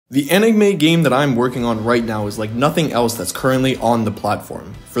The anime game that I'm working on right now is like nothing else that's currently on the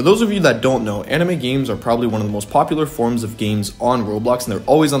platform. For those of you that don't know, anime games are probably one of the most popular forms of games on Roblox, and they're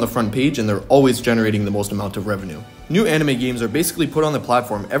always on the front page and they're always generating the most amount of revenue. New anime games are basically put on the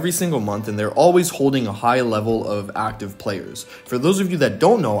platform every single month, and they're always holding a high level of active players. For those of you that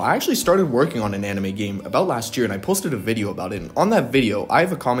don't know, I actually started working on an anime game about last year, and I posted a video about it. And on that video, I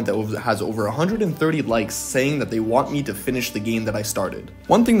have a comment that has over 130 likes saying that they want me to finish the game that I started.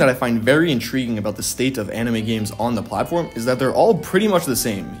 One thing that I find very intriguing about the state of anime games on the platform is that they're all pretty much the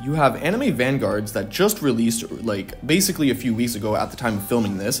same. You have anime Vanguards that just released like basically a few weeks ago at the time of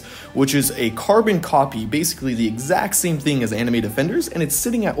filming this, which is a carbon copy, basically the exact same thing as Anime Defenders, and it's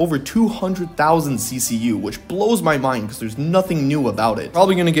sitting at over 200,000 CCU, which blows my mind because there's nothing new about it.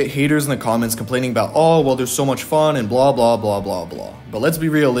 Probably gonna get haters in the comments complaining about, oh, well, there's so much fun and blah, blah, blah, blah, blah. But let's be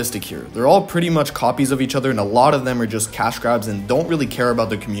realistic here. They're all pretty much copies of each other, and a lot of them are just cash grabs and don't really care about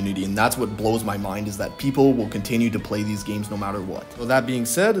their community, and that's what blows my mind, is that people will continue to play these games no matter what. So that being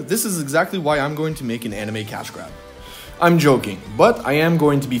said, this is exactly why I'm going to make an anime cash grab. I'm joking, but I am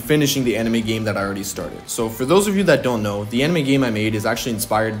going to be finishing the anime game that I already started. So for those of you that don't know, the anime game I made is actually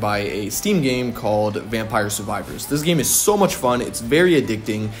inspired by a Steam game called Vampire Survivors. This game is so much fun, it's very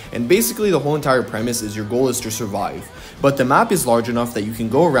addicting, and basically the whole entire premise is your goal is to survive. But the map is large enough that you can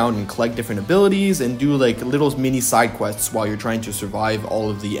go around and collect different abilities and do like little mini side quests while you're trying to survive all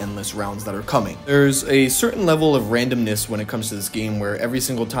of the endless rounds that are coming. There's a certain level of randomness when it comes to this game, where every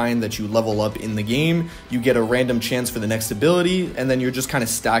single time that you level up in the game, you get a random chance for the next ability, and then you're just kind of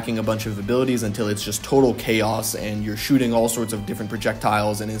stacking a bunch of abilities until it's just total chaos and you're shooting all sorts of different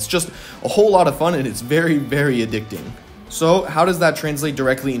projectiles, and it's just a whole lot of fun, and it's very, very addicting. So how does that translate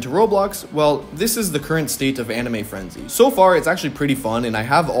directly into Roblox? Well, this is the current state of Anime Frenzy. So far, it's actually pretty fun, and I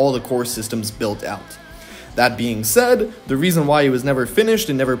have all the core systems built out. That being said, the reason why it was never finished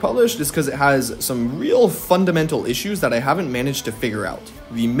and never published is because it has some real fundamental issues that I haven't managed to figure out.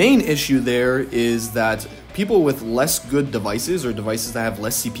 The main issue there is that people with less good devices, or devices that have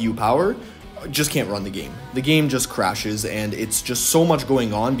less CPU power, just can't run the game. The game just crashes, and it's just so much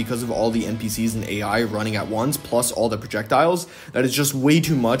going on because of all the NPCs and AI running at once, plus all the projectiles, that it's just way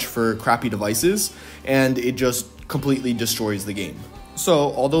too much for crappy devices, and it just completely destroys the game. So,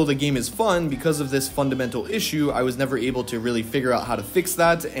 although the game is fun, because of this fundamental issue, I was never able to really figure out how to fix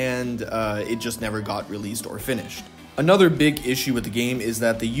that, and it just never got released or finished. Another big issue with the game is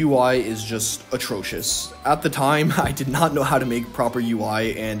that the UI is just atrocious. At the time, I did not know how to make proper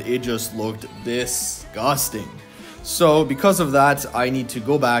UI, and it just looked disgusting. So because of that, I need to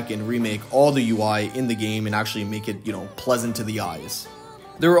go back and remake all the UI in the game and actually make it, pleasant to the eyes.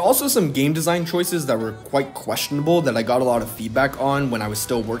 There were also some game design choices that were quite questionable that I got a lot of feedback on when I was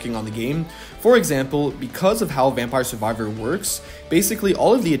still working on the game. For example, because of how Vampire Survivor works, basically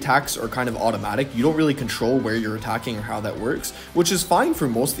all of the attacks are kind of automatic. You don't really control where you're attacking or how that works, which is fine for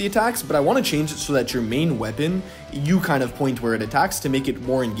most of the attacks, but I want to change it so that your main weapon, you kind of point where it attacks to make it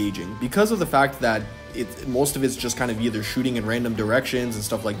more engaging. Because of the fact that most of it's just kind of either shooting in random directions and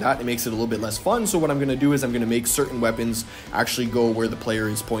stuff like that, it makes it a little bit less fun. So what I'm going to do is I'm going to make certain weapons actually go where the player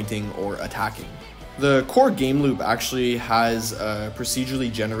is pointing or attacking. The core game loop actually has procedurally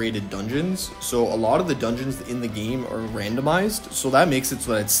generated dungeons, so a lot of the dungeons in the game are randomized, so that makes it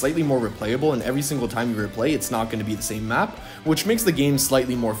so that it's slightly more replayable, and every single time you replay, it's not going to be the same map, which makes the game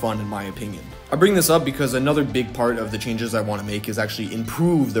slightly more fun in my opinion. I bring this up because another big part of the changes I want to make is actually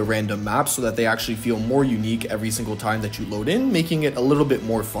improve the random maps so that they actually feel more unique every single time that you load in, making it a little bit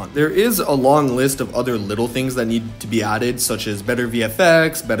more fun. There is a long list of other little things that need to be added, such as better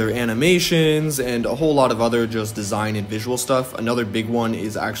VFX, better animations, and a whole lot of other just design and visual stuff. Another big one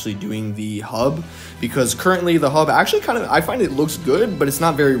is actually doing the hub, because currently the hub actually I find it looks good, but it's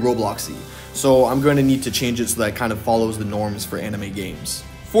not very Robloxy. So I'm going to need to change it so that it kind of follows the norms for anime games.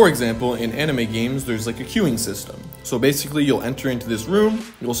 For example, in anime games, there's like a queuing system. So basically, you'll enter into this room,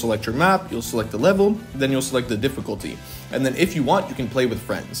 you'll select your map, you'll select the level, then you'll select the difficulty. And then if you want, you can play with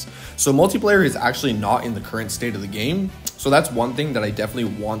friends. So multiplayer is actually not in the current state of the game. So that's one thing that I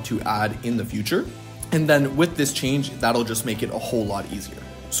definitely want to add in the future. And then with this change, that'll just make it a whole lot easier.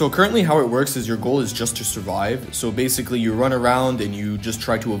 So currently how it works is your goal is just to survive. So basically you run around and you just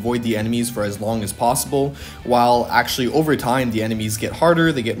try to avoid the enemies for as long as possible, while actually over time the enemies get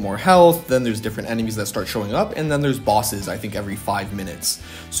harder, they get more health, then there's different enemies that start showing up, and then there's bosses, I think every 5 minutes.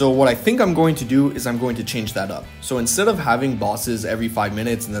 So what I think I'm going to do is I'm going to change that up. So instead of having bosses every 5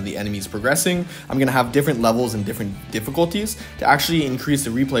 minutes and then the enemies progressing, I'm going to have different levels and different difficulties to actually increase the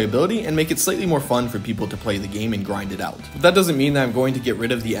replayability and make it slightly more fun for people to play the game and grind it out. But that doesn't mean that I'm going to get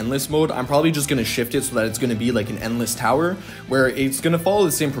rid of of the endless mode, I'm probably just going to shift it so that it's going to be like an endless tower, where it's going to follow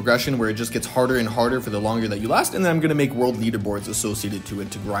the same progression where it just gets harder and harder for the longer that you last, and then I'm going to make world leaderboards associated to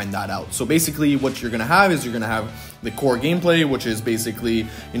it to grind that out. So basically what you're going to have is you're going to have the core gameplay, which is basically,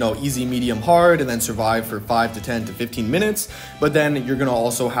 you know, easy, medium, hard, and then survive for 5 to 10 to 15 minutes. But then you're going to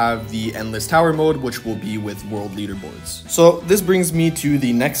also have the endless tower mode, which will be with world leaderboards. So this brings me to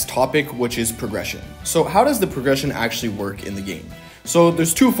the next topic, which is progression. So how does the progression actually work in the game? So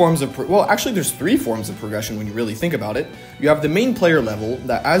there's two forms of, well, actually there's three forms of progression when you really think about it. You have the main player level,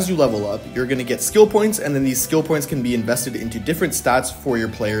 that as you level up, you're going to get skill points, and then these skill points can be invested into different stats for your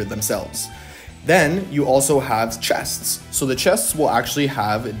player themselves. Then you also have chests. So the chests will actually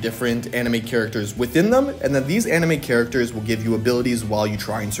have different anime characters within them, and then these anime characters will give you abilities while you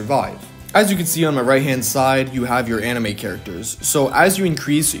try and survive. As you can see on my right hand side, you have your anime characters. So as you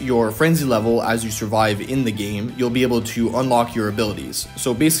increase your frenzy level as you survive in the game, you'll be able to unlock your abilities.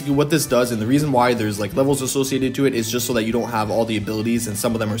 So basically what this does, and the reason why there's like levels associated to it, is just so that you don't have all the abilities, and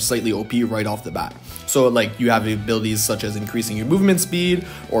some of them are slightly OP right off the bat. So like you have abilities such as increasing your movement speed,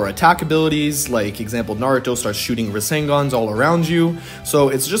 or attack abilities, like example Naruto starts shooting Rasengans all around you. So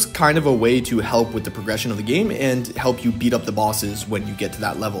it's just kind of a way to help with the progression of the game and help you beat up the bosses when you get to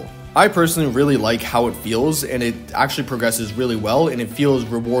that level. I personally really like how it feels, and it actually progresses really well, and it feels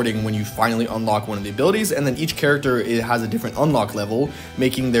rewarding when you finally unlock one of the abilities. And then each character, it has a different unlock level,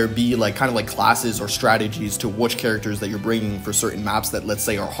 making there be like kind of like classes or strategies to which characters that you're bringing for certain maps that, let's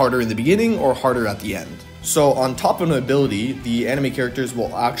say, are harder in the beginning or harder at the end. So on top of an ability, the anime characters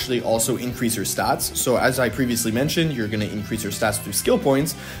will actually also increase your stats. So as I previously mentioned, you're going to increase your stats through skill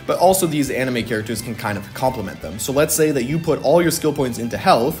points, but also these anime characters can kind of complement them. So let's say that you put all your skill points into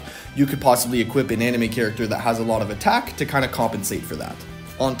health, you could possibly equip an anime character that has a lot of attack to kind of compensate for that.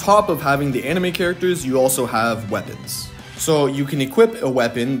 On top of having the anime characters, you also have weapons. So you can equip a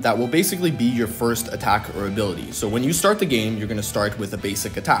weapon that will basically be your first attack or ability. So when you start the game, you're going to start with a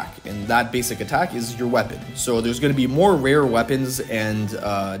basic attack, and that basic attack is your weapon. So there's going to be more rare weapons and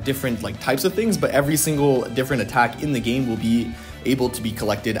different like types of things, but every single different attack in the game will be able to be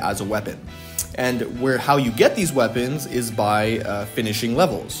collected as a weapon. And how you get these weapons is by finishing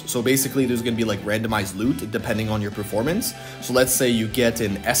levels. So basically there's going to be like randomized loot depending on your performance. So let's say you get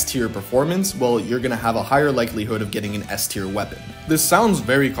an S tier performance, well, you're going to have a higher likelihood of getting an S tier weapon. This sounds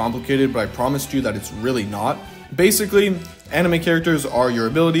very complicated, but I promised you that it's really not. Basically, anime characters are your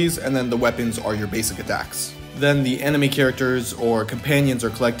abilities, and then the weapons are your basic attacks. Then the enemy characters or companions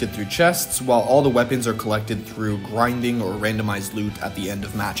are collected through chests, while all the weapons are collected through grinding or randomized loot at the end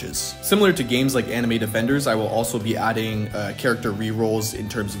of matches. Similar to games like Anime Defenders, I will also be adding character rerolls in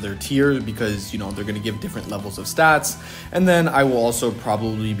terms of their tier, because, you know, they're going to give different levels of stats. And then I will also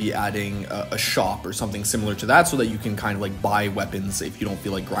probably be adding a shop or something similar to that, so that you can kind of like buy weapons if you don't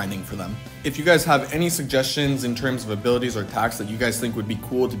feel like grinding for them. If you guys have any suggestions in terms of abilities or attacks that you guys think would be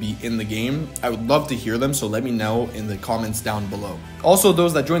cool to be in the game, I would love to hear them, so let me know in the comments down below. Also,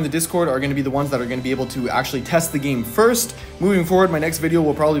 those that join the Discord are going to be the ones that are going to be able to actually test the game first. Moving forward, my next video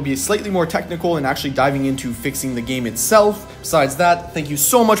will probably be slightly more technical and actually diving into fixing the game itself. Besides that, thank you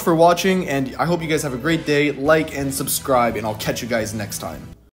so much for watching, and I hope you guys have a great day. Like and subscribe, and I'll catch you guys next time.